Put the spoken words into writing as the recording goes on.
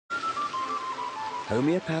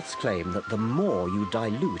Homeopaths claim that the more you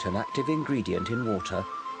dilute an active ingredient in water,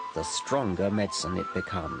 the stronger medicine it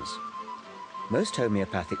becomes. Most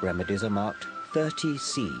homeopathic remedies are marked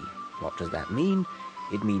 30C. What does that mean?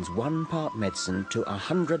 It means 1 part medicine to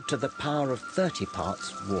 100 to the power of 30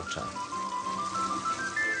 parts water.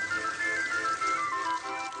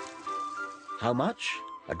 How much?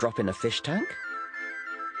 A drop in a fish tank?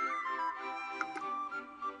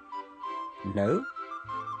 No?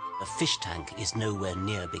 A fish tank is nowhere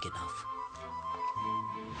near big enough.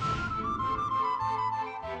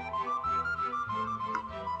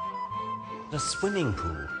 The swimming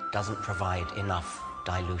pool doesn't provide enough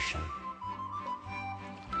dilution.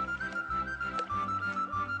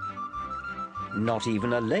 Not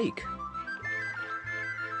even a lake.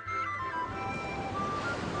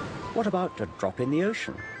 What about a drop in the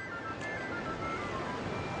ocean?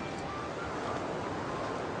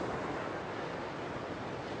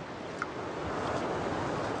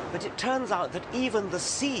 But it turns out that even the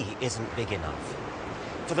sea isn't big enough.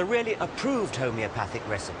 For the really approved homeopathic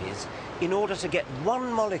recipes, in order to get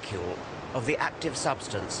 1 molecule of the active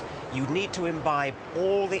substance, you need to imbibe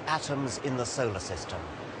all the atoms in the solar system.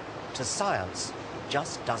 To science,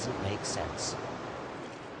 just doesn't make sense.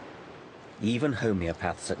 Even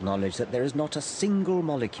homeopaths acknowledge that there is not a single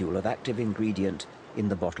molecule of active ingredient in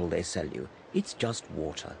the bottle they sell you. It's just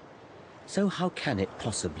water. So how can it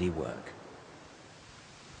possibly work?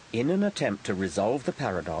 In an attempt to resolve the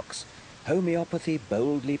paradox, homeopathy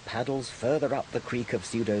boldly paddles further up the creek of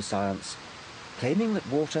pseudoscience, claiming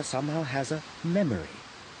that water somehow has a memory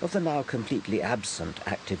of the now completely absent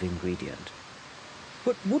active ingredient.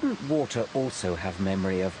 But wouldn't water also have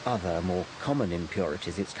memory of other, more common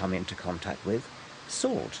impurities it's come into contact with?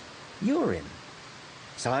 Salt, urine.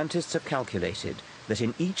 Scientists have calculated that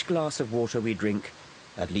in each glass of water we drink,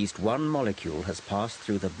 at least 1 molecule has passed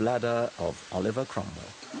through the bladder of Oliver Cromwell.